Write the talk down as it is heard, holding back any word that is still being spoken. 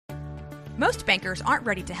Most bankers aren't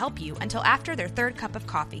ready to help you until after their third cup of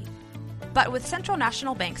coffee. But with Central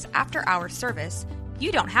National Bank's after-hours service,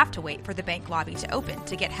 you don't have to wait for the bank lobby to open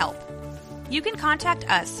to get help. You can contact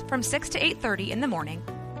us from 6 to 8:30 in the morning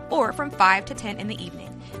or from 5 to 10 in the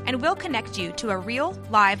evening, and we'll connect you to a real,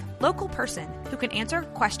 live, local person who can answer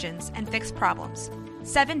questions and fix problems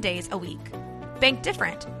 7 days a week. Bank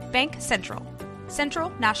different. Bank Central. Central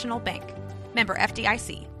National Bank. Member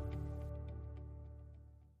FDIC.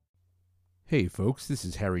 Hey folks, this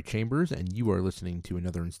is Harry Chambers, and you are listening to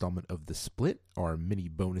another installment of The Split, our mini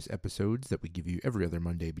bonus episodes that we give you every other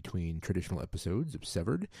Monday between traditional episodes of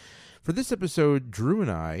Severed. For this episode, Drew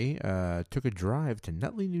and I took a drive to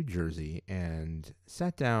Nutley, New Jersey, and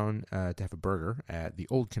sat down to have a burger at the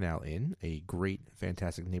Old Canal Inn, a great,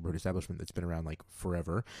 fantastic neighborhood establishment that's been around like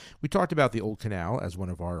forever. We talked about the Old Canal as one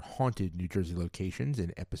of our haunted New Jersey locations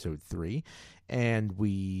in episode 3, and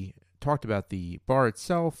we talked about the bar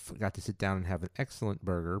itself, got to sit down and have an excellent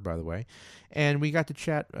burger, by the way, and we got to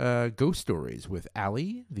chat ghost stories with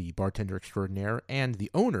Allie, the bartender extraordinaire, and the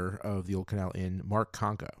owner of the Old Canal Inn, Mark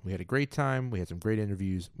Conca. We had a great time. We had some great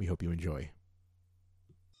interviews. We hope you enjoy.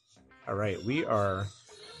 All right, we are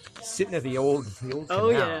sitting at the old Canal. Oh,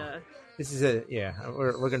 yeah. This is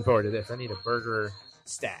we're looking forward to this. I need a burger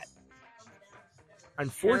stat.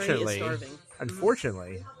 Unfortunately,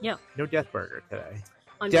 yeah, no death burger today.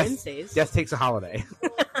 On Wednesdays. Death takes a holiday.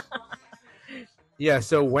 Yeah,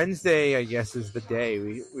 so Wednesday, I guess, is the day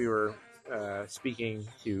we were speaking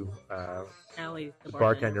to Allie, the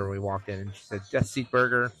bartender when we walked in, and she said, Death Seat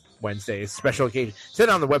Burger, Wednesday is special occasion. It said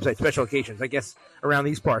on the website, special occasions. I guess around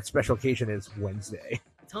these parts, special occasion is Wednesday.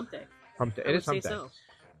 It's hump day. Hump day. It is hump day. So.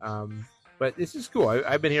 But this is cool.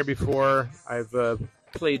 I've been here before. I've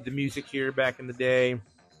played the music here back in the day.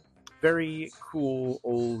 Very cool,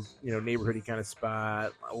 old, neighborhoody kind of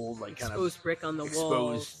spot. Old, like kind of exposed brick on the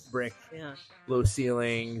wall. Exposed brick. Yeah. Low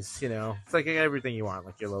ceilings. It's like everything you want,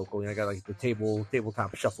 like your local. I got like the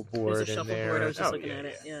tabletop shuffleboard. There's a shuffleboard. I was just looking at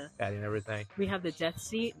it. Yeah. Adding everything. We have the death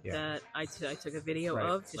seat that I took a video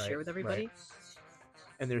of to share with everybody. Right.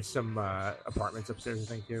 And there's some apartments upstairs, I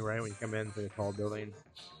think, too, right? When you come in, it's like a tall building.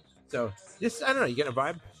 So just, I don't know, you getting a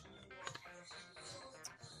vibe?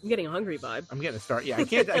 I'm getting a hungry vibe. I'm getting a start. Yeah, I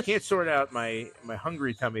can't sort out my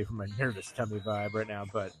hungry tummy from my nervous tummy vibe right now,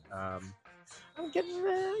 but I'm getting,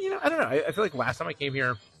 I don't know. I feel like last time I came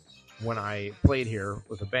here, when I played here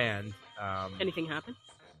with a band. Anything happen?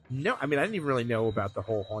 No, I mean, I didn't even really know about the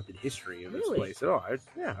whole haunted history of this place at all.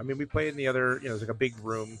 We played in the other, there's like a big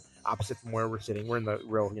room opposite from where we're sitting. We're in the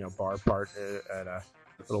real, bar part at a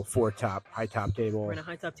little high top table. We're in a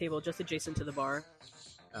high top table just adjacent to the bar.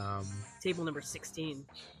 Table number 16,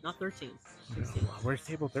 not 13. 16. Where's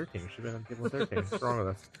table 13? We should have been on table 13. What's wrong with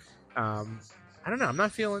us? I don't know. I'm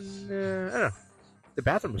not feeling. I don't know. The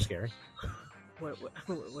bathroom was scary.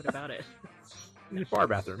 What about it? The bar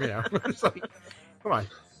bathroom, It's like, come on.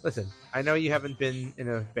 Listen, I know you haven't been in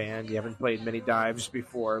a band, you haven't played many dives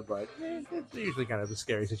before, but it's usually kind of a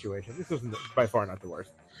scary situation. This wasn't by far not the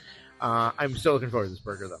worst. I'm still looking forward to this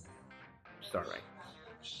burger, though. Starting.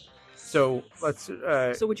 So let's.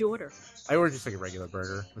 So what'd you order? I ordered just like a regular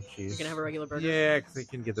burger with cheese. You're gonna have a regular burger? Yeah, because I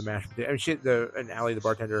couldn't get the mashed potato. And Allie, the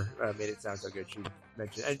bartender, made it sound so good. She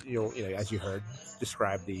mentioned, and as you heard,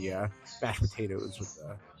 described the mashed potatoes with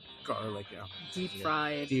the garlic, deep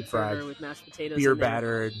fried burger with mashed potatoes, beer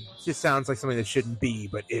battered. It just sounds like something that shouldn't be,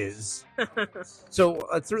 but is. So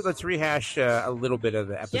let's rehash a little bit of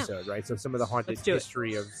the episode, right? So some of the haunted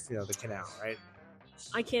history of the canal, right?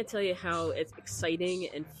 I can't tell you how exciting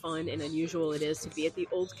and fun and unusual it is to be at the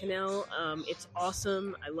Old Canal. It's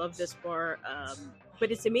awesome. I love this bar.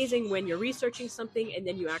 But it's amazing when you're researching something and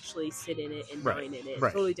then you actually sit in it and dine in it.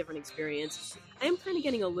 Right. Totally different experience. I am kind of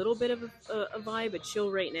getting a little bit of a vibe, a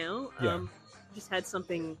chill right now. Yeah. Just had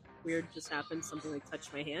something weird just happen. Something like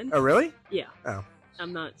touched my hand. Oh, really? Yeah. Oh.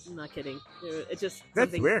 I'm not kidding. It just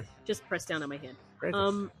that's weird. Just pressed down on my hand.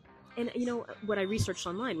 Crazy. And, what I researched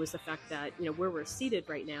online was the fact that, where we're seated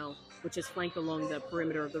right now, which is flanked along the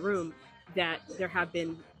perimeter of the room, that there have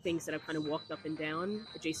been things that have kind of walked up and down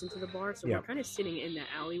adjacent to the bar. So we're kind of sitting in the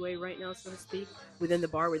alleyway right now, so to speak, within the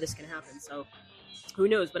bar where this can happen. So who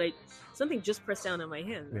knows? But something just pressed down on my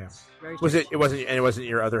hand. Yeah. Very it wasn't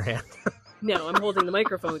your other hand? No, I'm holding the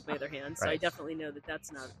microphone with my other hand, so I definitely know that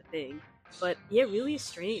that's not a thing. But yeah, really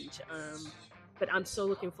strange. But I'm so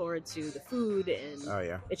looking forward to the food,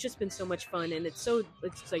 and it's just been so much fun, and it's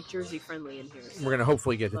like Jersey friendly in here. So we're gonna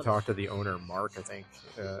hopefully get to talk to the owner, Mark. I think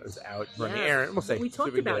is out running the air. We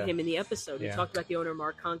talked about him in the episode. We talked about the owner,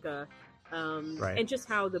 Mark Conca, Right. and just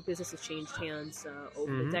how the business has changed hands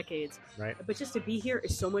over the decades. Right. But just to be here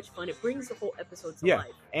is so much fun. It brings the whole episode to Yeah,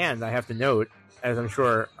 life. and I have to note, as I'm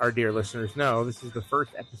sure our dear listeners know, this is the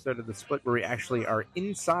first episode of The Split where we actually are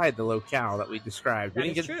inside the locale that we described. That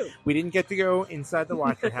is true. We didn't get to go inside the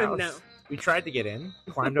Watcher house. No. We tried to get in,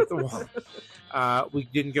 climbed up the wall. We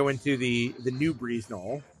didn't go into the New Breeze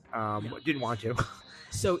Knoll. Didn't want to.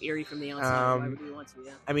 So eerie from the outside. Why would we want to?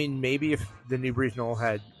 Yeah. I mean, maybe if the New Breeze Knoll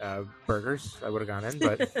had burgers, I would have gone in.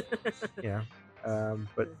 But yeah,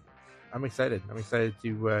 but I'm excited. I'm excited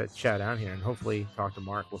to chat down here and hopefully talk to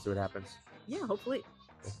Mark. We'll see what happens. Yeah, hopefully.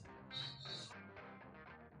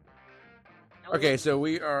 Okay, so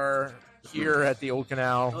we are here at the Old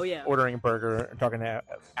Canal, ordering a burger and talking to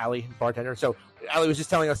Allie, bartender. So Allie was just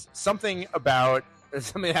telling us something about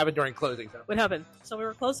something that happened during closing. So. What happened? So we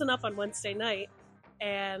were closing up on Wednesday night,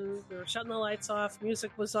 and we were shutting the lights off.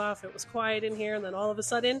 Music was off. It was quiet in here, and then all of a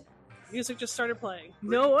sudden, music just started playing.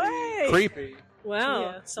 No way! Creepy. Wow.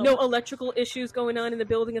 Yeah, so no electrical issues going on in the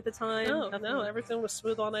building at the time? No, everything was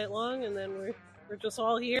smooth all night long, and then we're just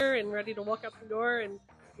all here and ready to walk out the door, and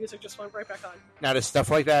music just went right back on. Now, does stuff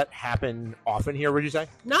like that happen often here, would you say?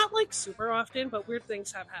 Not like super often, but weird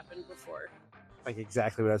things have happened before. Like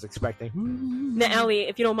exactly what I was expecting. Now, Allie,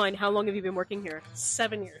 if you don't mind, how long have you been working here?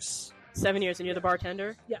 7 years. 7 years, and you're the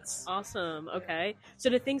bartender? Yes. Awesome. Okay. So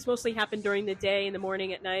do things mostly happen during the day, in the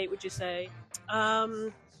morning, at night, would you say?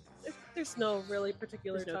 There's no really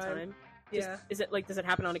particular time. Yeah. Is it like, does it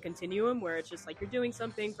happen on a continuum where it's just like you're doing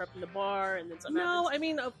something, prepping the bar, and then something No, happens? I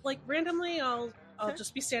mean, like randomly, I'll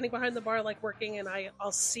just be standing behind the bar, like working, and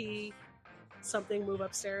I'll see something move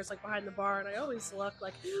upstairs, like behind the bar, and I always look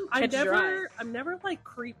like I'm never like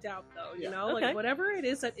creeped out though, you know, Okay. like whatever it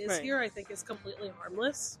is that is Right. here, I think is completely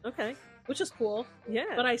harmless. Okay. Which is cool.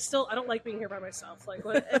 Yeah. But I don't like being here by myself. Like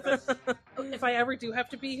if I ever do have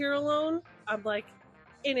to be here alone, I'm like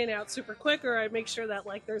in and out super quick, or I make sure that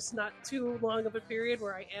like there's not too long of a period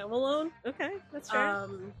where I am alone. Okay, that's fair.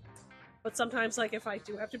 But sometimes, like, if I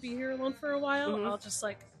do have to be here alone for a while, I'll just,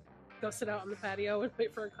 like, go sit out on the patio and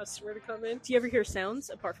wait for a customer to come in. Do you ever hear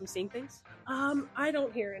sounds apart from seeing things? I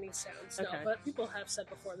don't hear any sounds, no. Okay. But people have said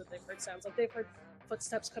before that they've heard sounds. Like, they've heard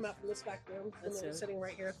footsteps come out from this back room when they were sitting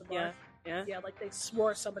right here at the bar. Yeah. Yeah, like, they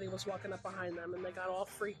swore somebody was walking up behind them, and they got all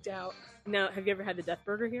freaked out. Now, have you ever had the Death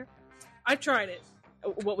Burger here? I tried it.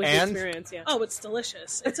 What was the experience? Yeah. Oh, it's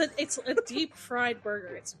delicious. It's a deep fried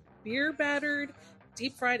burger. It's beer battered,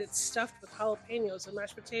 deep fried. It's stuffed with jalapenos and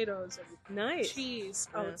mashed potatoes and cheese.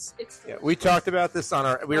 Oh, it's delicious. We talked about this on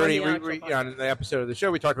our on the podcast. episode of the show.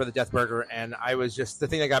 We talked about the Death Burger, and I was just the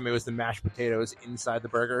thing that got me was the mashed potatoes inside the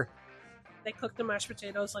burger. They cooked the mashed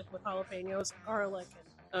potatoes like with jalapenos, garlic,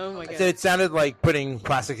 and oh my god! So it sounded like putting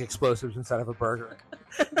plastic explosives inside of a burger.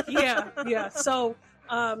 yeah. So,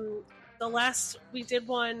 the last we did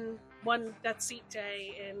one Death Seat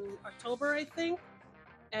Day in October, I think,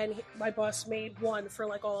 and my boss made one for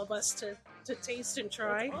like all of us to taste and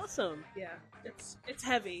try. That's awesome. Yeah, it's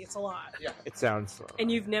heavy. It's a lot. Yeah, it sounds.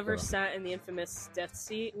 And you've never sat in the infamous death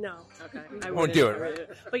seat? No. Okay. I won't do it. Right?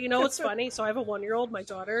 But you know what's funny? So I have a 1-year-old, my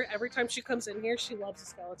daughter. Every time she comes in here, she loves a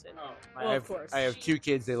skeleton. Oh, well, of course. I have 2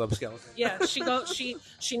 kids. They love skeletons. Yeah,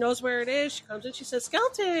 she knows where it is. She comes in, she says,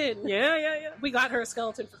 "Skeleton!" Yeah. We got her a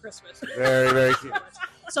skeleton for Christmas. Very, very cute.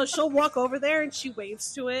 So she'll walk over there and she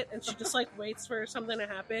waves to it, and she just like waits for something to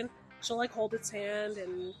happen. She'll like hold its hand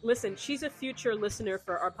and listen. She's a future listener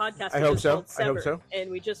for our podcast. I hope so. And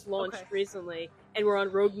we just launched recently, and we're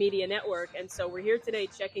on Rogue Media Network, and so we're here today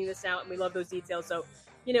checking this out, and we love those details. So,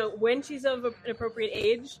 you know, when she's of an appropriate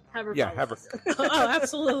age, have her. Yeah, have her. Oh,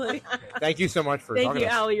 absolutely. Thank you so much for. Thank talking you,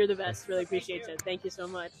 to us. Allie. You're the best. Really appreciate you. Thank you so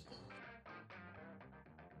much.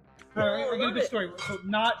 All right, I got a good story. So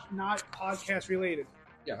not podcast related.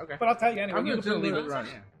 Yeah, okay. But I'll tell you anyway. I'm going to leave it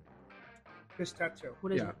running. This tattoo.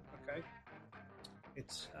 What is it? Okay.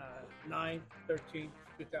 It's 9/13/2014.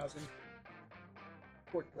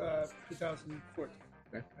 Okay.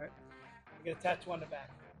 Right? I get a tattoo on the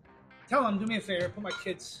back. Tell them, do me a favor, put my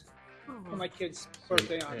kid's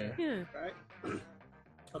birthday on there. Yeah. Right?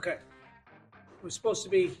 Okay. It was supposed to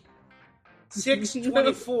be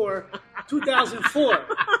 6/24/2004.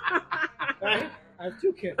 Right? I have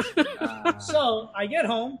 2 kids. So I get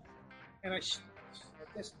home and my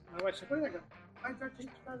wife said, "Where did I go?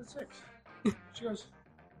 9/13/2006." She goes,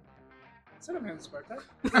 "It's not a man's birthday."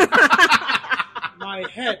 My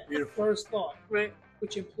head, first thought, right?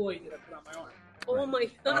 Which employee did I put on my arm? Oh my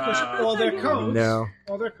god! All their codes,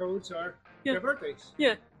 all their codes are their birthdays.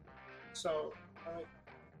 Yeah. So,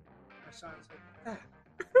 my son's like,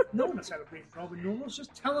 no one knows how to read Roman numerals.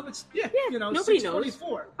 Just tell them it's nobody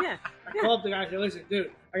 624. Yeah. I called the guy. Hey, listen,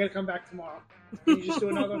 dude, I got to come back tomorrow. Can you just do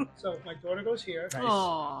another? So my daughter goes here. Nice.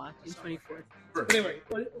 Aw, June 24th. But anyway,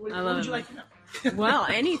 what would you like to know? Well,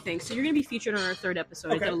 anything. So you're going to be featured on our third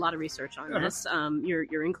episode. Okay. I did a lot of research on this.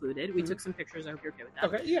 You're included. We took some pictures. I hope you're okay with that.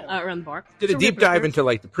 Okay, yeah. Around the bar. Did a So deep we're gonna dive put into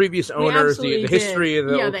like the previous We owners, the absolutely history did.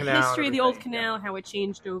 of the old the canal. and history of the old everything. canal, how it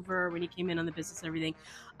changed over when you came in on the business and everything.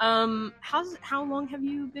 How long have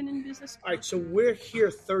you been in business? All right, so we're here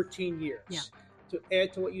 13 years. Yeah. To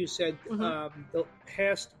add to what you said, Mhm. the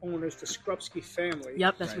past owners, the Skrupski family.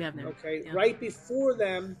 Yep, that's what we have now. Okay, Yeah. right before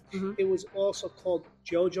them, Mhm. it was also called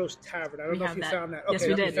JoJo's Tavern. I don't We know if have you that. found that. Yes,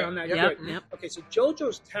 Okay, we you did. found that. Yep, Good. yep. Okay, so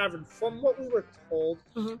JoJo's Tavern, from what we were told,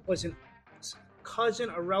 Mhm. was a cousin,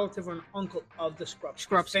 a relative, or an uncle of the Skrupski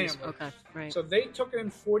Scrubskies. family. Okay, right. So they took it in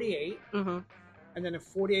 48, Mm-hmm. and then in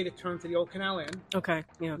 48 it turned to the Old Canal Inn. Okay,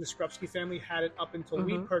 yeah. The Skrupski family had it up until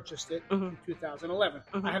we Mhm. purchased it Mhm. in 2011.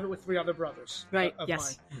 Mhm. I have it with 3 other brothers. Right. Of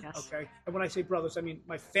Yes. mine. Yes. Okay. And when I say brothers, I mean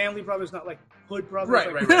my family brothers, not like hood brothers.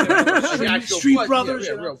 Right, like, right, right. you know, Like the actual street blood, brothers.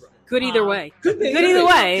 yeah, you know? real brothers. Good either way. Could be. Good either could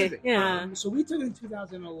be. way. Could be. Yeah. So we took it in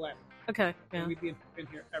 2011, Okay. Yeah. and we've been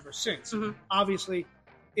here ever since. Mhm. Obviously,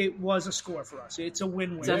 it was a score for us. It's a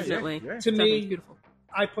win-win. Definitely. Yeah. To Definitely. It's me, beautiful.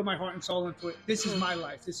 I put my heart and soul into it. This is my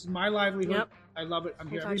life. This is my livelihood. Yep. I love it. I'm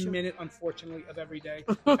here Got every you. minute, unfortunately, of every day.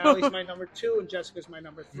 Allie's my number 2, and Jessica's my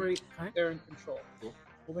number 3. Okay. They're in control. Cool.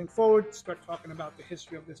 Moving forward, start talking about the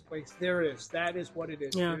history of this place. There it is. That is what it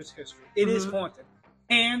is. Yeah. There is history. It is Mhm. haunted.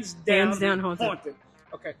 Hands down haunted.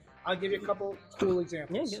 Okay, I'll give you a couple cool Yeah.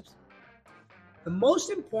 examples. Yes. The most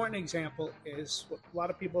important example is what a lot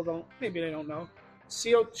of people don't, maybe they don't know.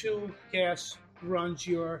 CO2 gas runs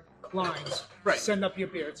your lines. Right. Send up your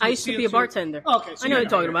beer. It's I used to be a CO2. bartender. Okay, so I know you what you're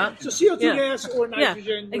talking about. So CO2 Yeah. gas or Yeah,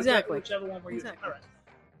 nitrogen, exactly. whichever one we're using. Exactly. All right.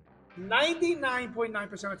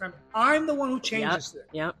 99.9% of the time, I'm the one who changes it.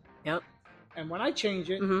 Yep. Yep. And when I change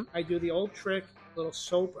it, Mhm. I do the old trick, little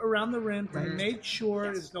soap around the rim to Right. make sure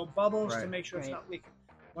Yes. there's no bubbles, to Right. make sure it's Right. not leaking.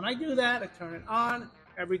 When I do that, I turn it on,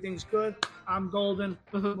 everything's good, I'm golden,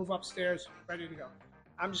 Mhm. move upstairs, ready to go.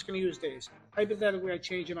 I'm just going to use days. Hypothetically, I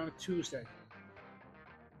change it on a Tuesday.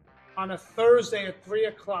 On a Thursday at 3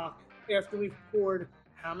 o'clock, after we've poured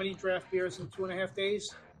how many draft beers in 2.5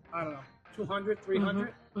 days? I don't know, 200,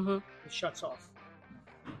 300? Mm-hmm. It shuts off.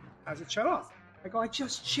 How's it shut off? I go, I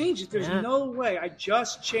just changed it. There's Yeah. no way. I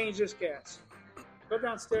just changed this gas. Go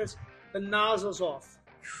downstairs. The nozzle's off.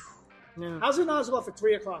 Yeah. How's the nozzle off at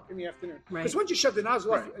 3 o'clock in the afternoon? Right. Because once you shut the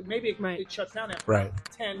nozzle off, maybe it, Right. it shuts down after Right.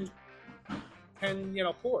 10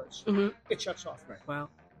 pours. Mhm. It shuts off. Wow.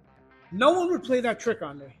 No one would play that trick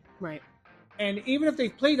on me. Right. And even if they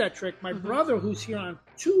played that trick, my Mhm. brother, who's here on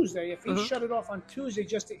Tuesday, if he Mhm. shut it off on Tuesday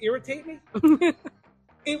just to irritate me,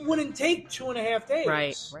 it wouldn't take 2.5 days.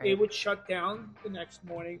 Right. It would shut down the next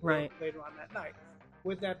morning or Right. later on that night.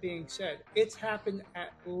 With that being said, it's happened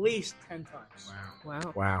at least 10 times. Wow.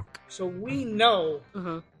 Wow. So we know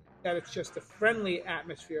Mm-hmm. that it's just a friendly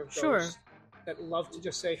atmosphere of Sure. those that love to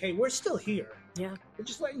just say, hey, we're still here. Yeah. We're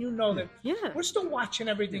just letting you know that Yeah. we're still watching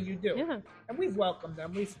everything you do. Yeah. And we've welcomed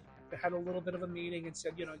them. We've had a little bit of a meeting and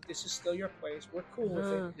said, this is still your place. We're cool with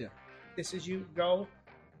it. Yeah. This is you. Go.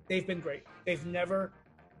 They've been great.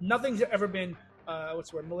 Nothing's ever been,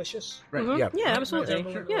 what's the word, malicious. Right. Mhm. Yeah. Yeah. Absolutely.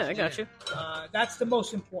 Sure. Yeah. I got you. That's the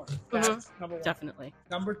most important. That's number one. Definitely.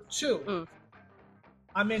 Number two, Mm.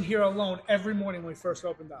 I'm in here alone every morning when we first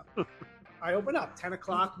opened up. I open up 10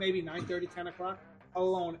 o'clock, maybe 9:30, 10 o'clock,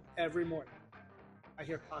 alone every morning. I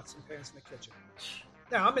hear pots and pans in the kitchen.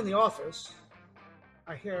 Now, I'm in the office.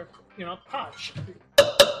 I hear, pots.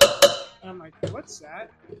 And I'm like, what's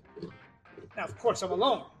that? Now, of course, I'm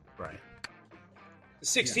alone. Right. The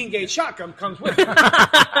 16-gauge shotgun comes with it.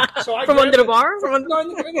 So I From grab under the it- bar? From no, in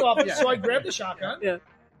the office. So I grab the shotgun. Yeah.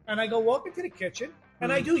 And I go walk into the kitchen,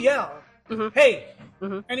 and I do yell, Mhm. hey,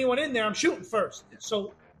 Mhm. anyone in there, I'm shooting first.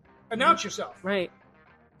 So announce yourself. Right.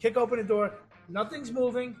 Kick open the door. Nothing's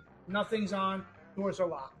moving. Nothing's on. Doors are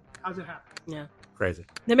locked. How's it happen? Yeah. Crazy.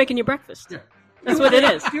 They're making you breakfast. Yeah. That's what it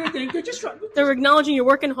is. They're just trying. They're acknowledging you're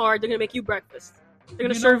working hard. They're going to make you breakfast. They're going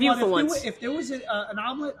to serve you for once. If there was an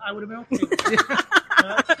omelet, I would have been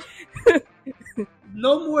okay.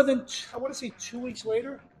 No more than, I want to say 2 weeks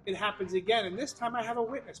later, it happens again. And this time I have a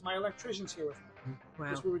witness. My electrician's here with me. Wow.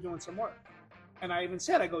 Because we were doing some work. And I even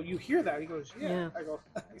said, I go, you hear that? He goes, yeah. Yeah. I go,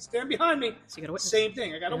 stand behind me. So you got a witness. Same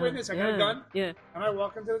thing. I got a witness. I got a gun. Yeah. And I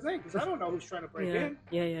walk into the thing because I don't know who's trying to break Yeah. in.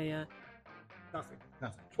 Yeah. Nothing.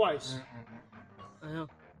 Nothing. Twice. I know.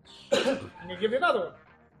 I'm going to give you another one.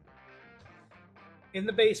 In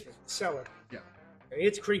the basement, cellar. Yeah. Okay,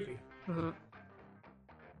 it's creepy. Mhm.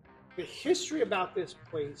 The history about this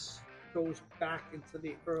place goes back into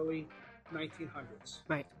the early 1900s.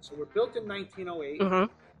 Right. So we're built in 1908.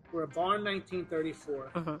 Mm-hmm. We're a barn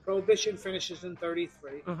 1934. Mm-hmm. Prohibition finishes in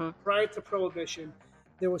 33. Mm-hmm. Prior to Prohibition,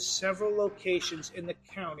 there were several locations in the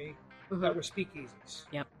county Mm-hmm. that were speakeasies.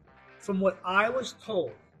 Yep. From what I was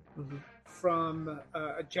told Mm-hmm. from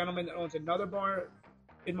a gentleman that owns another bar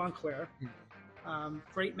in Montclair,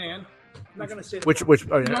 great man. I'm not going to say Which? Oh, You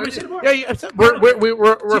want me yeah, to say the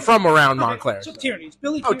bar? we're from around Montclair. So Tierney's.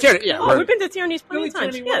 Billy Oh, Tierney. Tierney, yeah. Oh, right. we've been to Tierney's plenty Billy of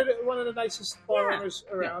times. Tierney, Yeah. one of the nicest bar Yeah. owners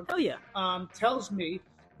around, Oh, yeah. tells me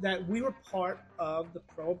that we were part of the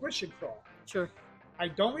Prohibition Crawl. Sure. I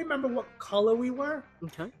don't remember what color we were,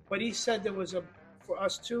 Okay. but he said there was for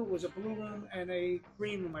us two, was a blue room and a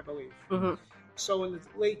green room, I believe. Mm-hmm. So in the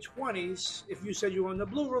late 20s, if you said you were in the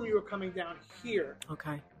blue room, you were coming down here.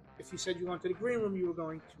 Okay. If you said you went to the green room, you were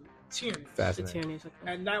going to Tierney. The Fascinating. Tierney's. Okay.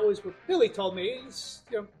 And that was what Billy told me. He's,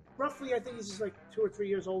 roughly, I think he's just like 2 or 3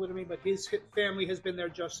 years older than me, but his family has been there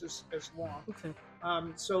just as long. Okay.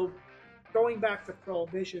 So going back to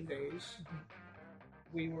Prohibition days,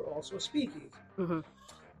 we were also a speakeasy. Mm-hmm.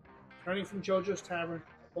 Turning from JoJo's Tavern,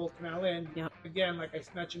 Old Canal Inn. Yep. Again, like I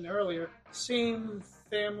mentioned earlier, same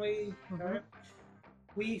family. Mhm. Right?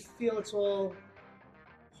 We feel it's all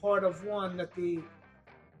part of one, that the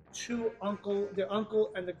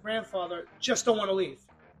uncle and the grandfather just don't want to leave.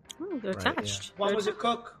 Oh, they're Right, attached. One They're was a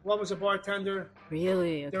cook, one was a bartender.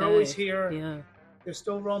 Really? Okay. They're always here. Yeah. They're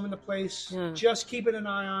still roaming the place, Yeah. just keeping an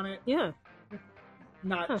eye on it. Yeah.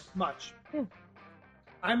 Not Huh. much. Yeah.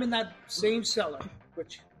 I'm in that same cellar,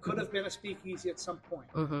 which could have been a speakeasy at some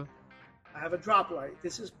point. Mm-hmm. I have a drop light.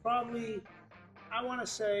 This is probably, I want to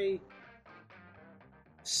say,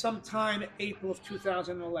 sometime April of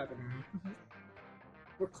 2011. Mm-hmm.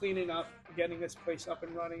 We're cleaning up, getting this place up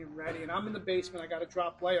and running and ready. And I'm in the basement. I got a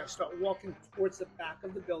drop light. I start walking towards the back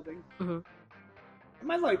of the building. Mm-hmm. And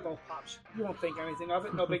my light bulb pops. You won't think anything of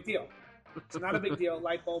it. No big deal. It's not a big deal.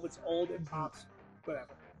 Light bulb, it's old, it pops,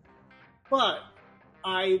 whatever. But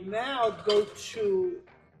I now go to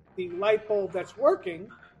the light bulb that's working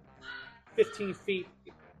 15 feet,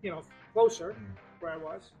 closer where I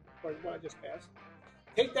was, or what I just passed.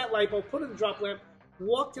 Take that light bulb, put it in the drop lamp,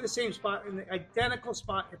 walk to the same spot, in the identical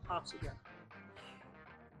spot, it pops again.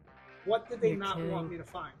 What did they You're not kidding. want me to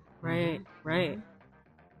find? Right. Right.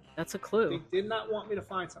 That's a clue. They did not want me to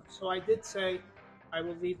find something. So I did say, I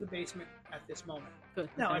will leave the basement at this moment. Good.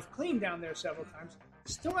 Now, Okay. I've cleaned down there several times.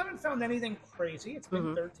 Still haven't found anything crazy. It's been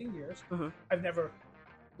Mhm. 13 years. Mhm. I've never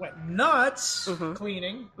went nuts Mhm.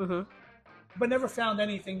 cleaning, Mm-hmm. but never found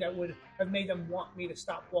anything that would have made them want me to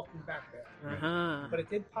stop walking back there. Uh-huh. But it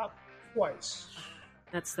did pop twice.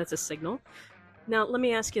 That's a signal. Now, let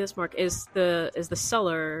me ask you this, Mark: Is the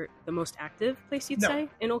cellar the most active place you'd No. say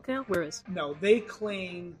in Old Canal? Where is? No, they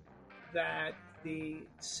claim that the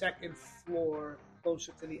second floor,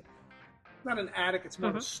 closer to the, not an attic, it's more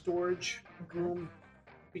of a Mhm. storage Okay. room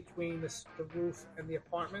between the roof and the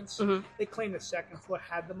apartments. Mhm. They claim the second floor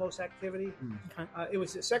had the most activity. Okay. It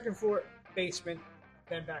was the second floor, basement,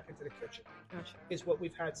 then back into the kitchen. Gotcha. Is what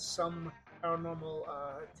we've had some paranormal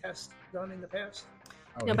tests done in the past.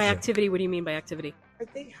 Oh, Now, by interesting. activity, what do you mean by activity?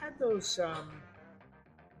 But they had those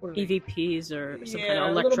what are they? EVPs or some Yeah, kind a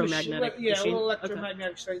of little electromagnetic machine, a machine? little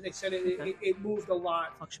electromagnetic study. They said Okay. it moved a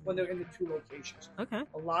lot Fluctuating. when they're in the two locations. Okay.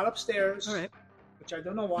 A lot upstairs, All right. which I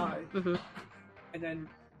don't know why. Mm-hmm. And then,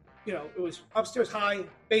 it was upstairs high,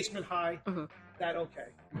 basement high. Mhm. That okay.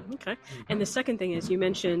 Okay. And the second thing is, you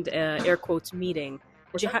mentioned air quotes meeting.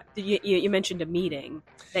 What's Did you mentioned a meeting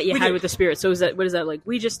that you We had did. with the spirit. So what is that like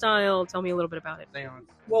Ouija style? Tell me a little bit about it.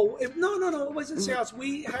 Well, no, it wasn't Mhm. seance.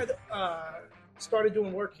 We had started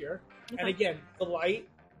doing work here, and Okay. again, the light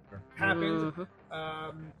happened.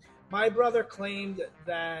 Mhm. My brother claimed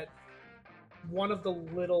that one of the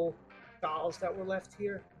little dolls that were left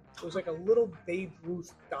here, it was like a little Babe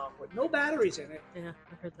Ruth doll with no batteries in it. Yeah,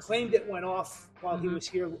 I heard this. Claimed it went off while he Mhm. was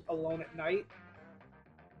here alone at night,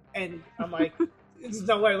 and I'm like, "There's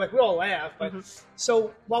no way!" Like we all laugh, but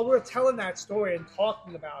so while we're telling that story and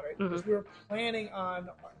talking about it, because we were planning on,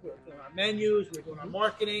 we were doing our menus, we were doing our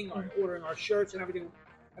marketing, ordering our shirts and everything,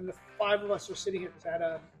 and the five of us were sitting here because I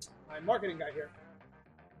had my marketing guy here.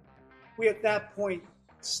 We at that point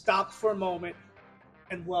stopped for a moment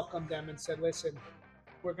and welcomed them and said, "Listen,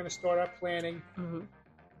 we're going to start our planning. Mhm.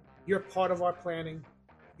 You're part of our planning.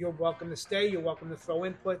 You're welcome to stay. You're welcome to throw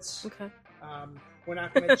inputs. Okay. We're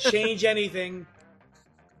not going to change anything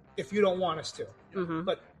if you don't want us to, Mhm.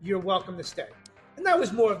 but you're welcome to stay." And that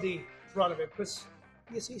was more of the run of it, because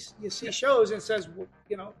you see shows and it says, well,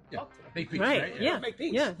 talk to them. Big piece, Right. Yeah. Make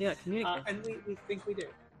peace. Yeah. Yeah. Communicate. And we think we did.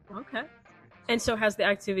 Okay. And so has the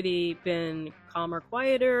activity been calmer,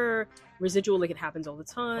 quieter, residual, like it happens all the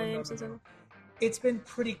time? No. It's been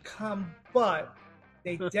pretty calm, but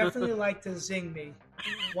they definitely like to zing me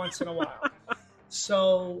once in a while.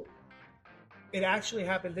 So it actually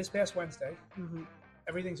happened this past Wednesday. Mm-hmm.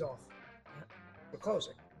 Everything's off. We're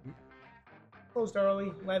closing. Closed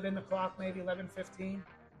early, 11 o'clock, maybe 11:15.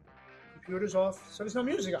 Computer's off, so there's no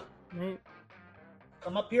music on. Right.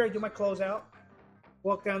 Come up here, I do my closeout,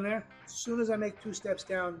 walk down there. As soon as I make 2 steps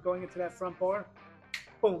down, going into that front bar,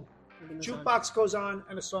 boom, jukebox goes on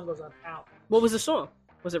and the song goes on. Out. What was the song?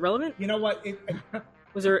 Was it relevant? You know what?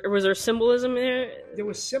 Was there symbolism there? There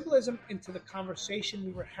was symbolism into the conversation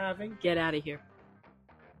we were having. Get out of here.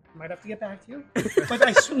 Might have to get back to you, but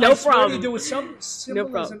I swear problem. there was some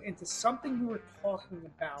symbolism into something we were talking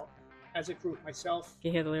about as a group. Myself,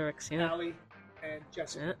 You hear the lyrics, yeah. Allie, and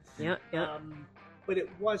Jessica. Yeah. But it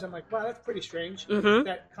was. I'm like, wow, that's pretty strange. Mhm.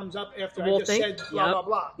 That comes up after The whole I just thing? said blah Yep. blah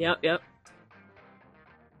blah. Yep.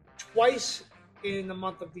 Twice in the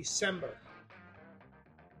month of December,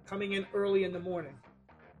 coming in early in the morning,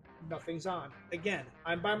 nothing's on. Again,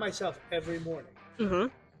 I'm by myself every morning.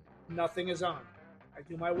 Mm-hmm. Nothing is on. I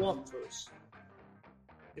do my walkthroughs.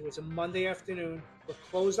 It was a Monday afternoon. We're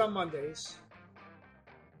closed on Mondays.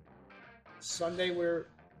 Sunday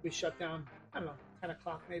we shut down, I don't know, 10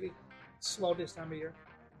 o'clock maybe. Slow this time of year.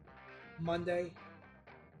 Monday,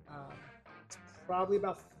 probably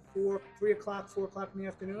about 3 o'clock, 4 o'clock in the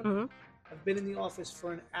afternoon. Mm-hmm. I've been in the office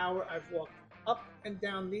for an hour. I've walked up and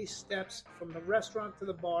down these steps from the restaurant to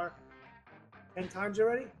the bar 10 times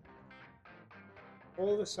already.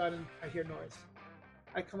 All of a sudden, I hear noise.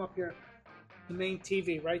 I come up here. The main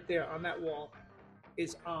TV right there on that wall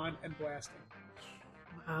is on and blasting.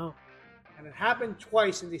 Wow. And it happened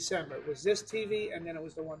twice in December. It was this TV, and then it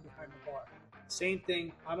was the one behind the bar. Same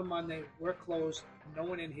thing on a Monday. We're closed. No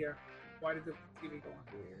one in here. Why did the TV go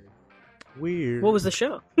on? Weird. What was the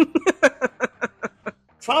show?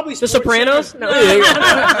 Probably The Sports Sopranos? Center.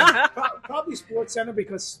 No. Probably Sports Center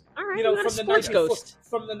because All right, you know you're not from a the night sports before, ghost.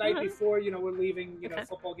 from the night All right. before, you know, we're leaving, you know, Okay.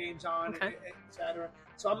 football games on, Okay. etc.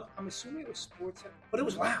 So I'm assuming it was Sports Center, but it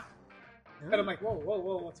was loud, Yeah. and I'm like, whoa,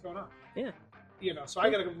 what's going on? Yeah. You know, so I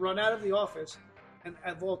got to run out of the office, and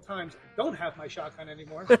at all times, I don't have my shotgun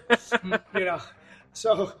anymore. You know,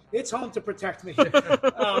 so it's home to protect me.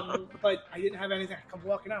 But I didn't have anything. I come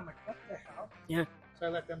walking out. I'm like, what the hell? Yeah. So I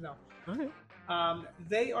let them know. All right.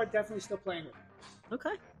 They are definitely still playing with me.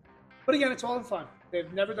 Okay. But again, it's all in fun.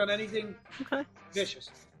 They've never done anything Okay. vicious.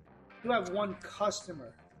 You have one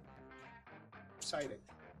customer sighting.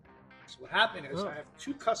 So what happened is I have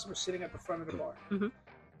 2 customers sitting at the front of the bar, Mhm.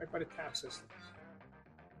 right by the tap systems.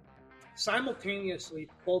 Simultaneously,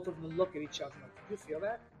 both of them look at each other like, did you feel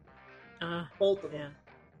that? Both of them.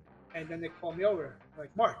 Yeah. And then they call me over. They're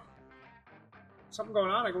like, Mark, something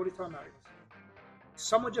going on? I go, what are you talking about? He goes,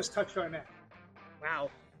 someone just touched our neck. Wow.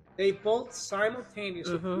 They both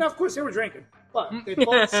simultaneously, Mhm. now of course they were drinking, but they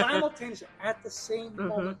both simultaneously at the same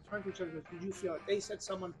moment turned to each other and goes, did you feel it? They said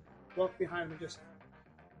someone walked behind them and just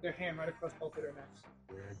their hand right across both of their necks.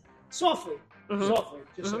 Weird. Softly, Mhm.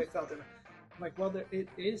 just so they felt it. I'm like, well, it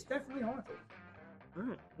is definitely haunted. All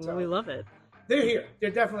right. Well, So- we love it. They're here.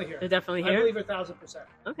 They're definitely here. They're definitely I here. believe 1,000%.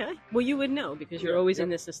 Okay. Well, you would know because you're Yeah, always yeah. in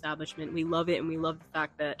this establishment. We love it, and we love the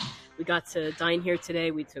fact that we got to dine here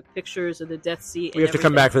today. We took pictures of the Death Seat. We and have to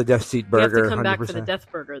come everything. back for the Death Seat Burger. We have to come back for the 100%. Death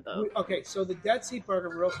Burger, though. Okay, so the Dead Sea Burger,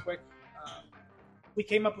 real quick. We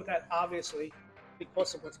came up with that, obviously,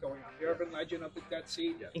 because of what's going on. The urban legend of the Dead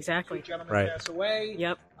Sea. Exactly. 2 gentlemen Right. pass away.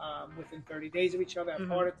 Yep. Within 30 days of each other, have Mhm.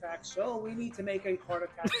 heart attacks. So we need to make a heart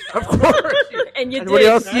attack. Of course. And you And did. what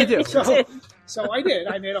else do you do? You So, did. so I did.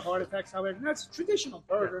 I made a heart attack salad. And that's a traditional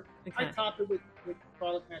burger. I Okay. topped it with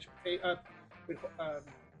garlic mashed potato, with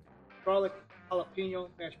garlic jalapeno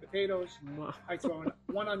mashed potatoes. Wow. I throw in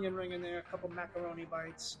 1 onion ring in there, a couple macaroni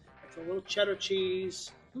bites. I throw a little cheddar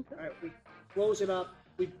cheese. Okay. All right, we close it up.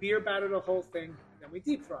 We beer batter the whole thing. Then we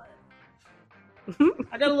deep fry it.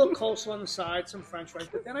 I got a little coleslaw on the side, some French fries,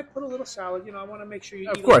 but then I put a little salad. You know, I want to make sure you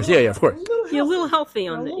Of eat course, a little, yeah, of course. You're a little healthy you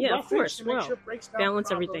know, on a it. little Yeah, of roughage course. to make Well, sure it breaks down balance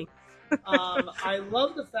properly. everything. I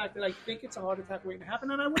love the fact that I think it's a heart attack waiting to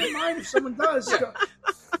happen, and I wouldn't mind if someone does. Go,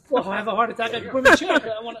 well, I have a heart attack. I can put me check.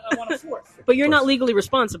 I want a fourth. But you're not legally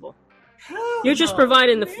responsible. Hell You're just no.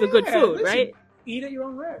 providing the good Yeah, food, listen, right? Eat at your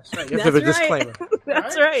own risk. You have to have a That's right. disclaimer.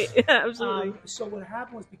 That's Right? right. Yeah, absolutely. So what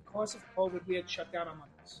happened was because of COVID, we had shut down on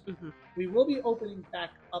Mondays. Mhm. We will be opening back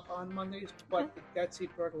up on Mondays, but the Dead Sea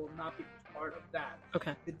Burger will not be part of that.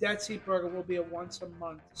 Okay. The Dead Sea Burger will be a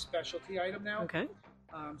once-a-month specialty item now. Okay.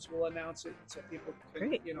 So we'll announce it so people can,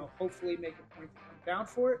 Great. hopefully make a point to come down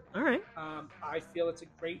for it. All right. I feel it's a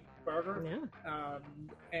great burger. Yeah.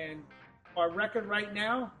 And our record right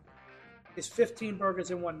now is 15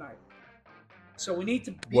 burgers in one night. So we need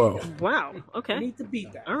to beat that. Wow. We Okay. need to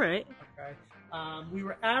beat that. All right. Okay. We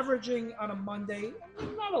were averaging on a Monday,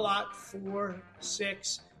 not a lot, 4,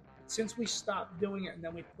 6. Since we stopped doing it and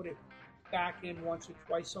then we put it back in once or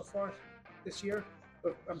twice so far this year,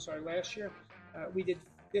 last year, we did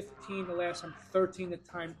 15 the last time, 13 the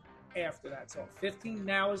time after that. So 15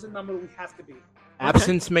 now is the number we have to beat.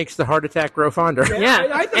 Absence makes the heart attack grow fonder. Yeah,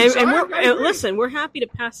 I think so. and I agree. listen, we're happy to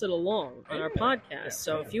pass it along on our Yeah. podcast. Yeah.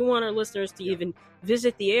 So if you want our listeners to even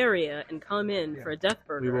visit the area and come in for a Death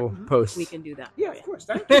Burger, We will post. we can do that. Yeah, for of you. course.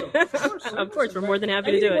 Thank you. Of course. Of course, we're more than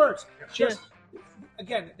happy to Anything do it. works. Just,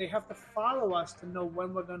 again, they have to follow us to know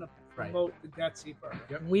when we're going to promote the Death Seat Burger.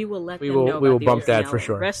 Yep. We will let We them will- know. we will about the bump that Okinawa. for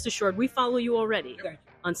sure. Rest assured, we follow you already Thank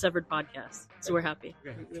on Severed Podcast, so we're happy.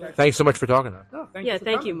 you. Thanks so much for talking to us. No, thank Yeah, you for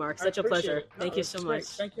thank coming. you, Mark. I Such a appreciate pleasure. it. Thank No, you it's so great. much.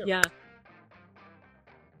 Thank you. Yeah.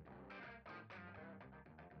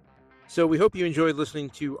 So we hope you enjoyed listening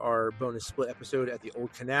to our bonus split episode at the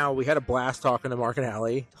Old Canal. We had a blast talking to Mark and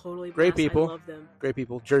Allie. Totally. Great blast. people. I love them. Great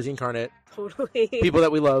people. Jersey Incarnate. Totally. People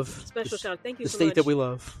that we love. Special shout. Thank you The so state much. that we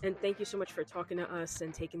love. And thank you so much for talking to us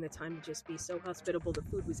and taking the time to just be so hospitable. The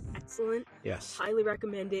food was excellent. Yes. Highly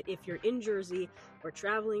recommend it. If you're in Jersey or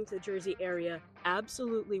traveling to the Jersey area,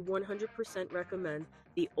 absolutely 100% recommend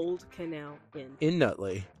the Old Canal Inn. In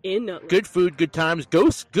Nutley. In Nutley. Good food, good times.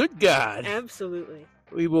 Ghosts, good God. Absolutely.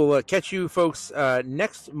 We will catch you folks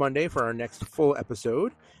next Monday for our next full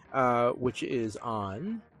episode, which is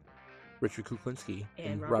on Richard Kuklinski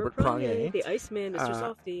And Robert Pranier, Pranier the Iceman, Mr.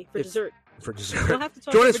 Softy, for if- dessert. for dessert. We'll have to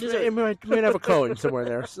talk Join for us. dessert. We might have a cone somewhere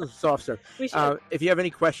there, soft serve. We should. If you have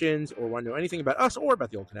any questions or want to know anything about us or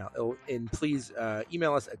about the Old Canal, please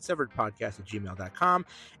email us at severedpodcast@gmail.com.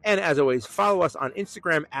 And as always, follow us on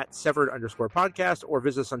Instagram at severed_podcast or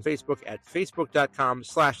visit us on Facebook at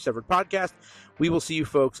facebook.com/severedpodcast. We will see you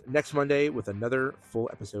folks next Monday with another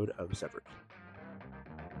full episode of Severed.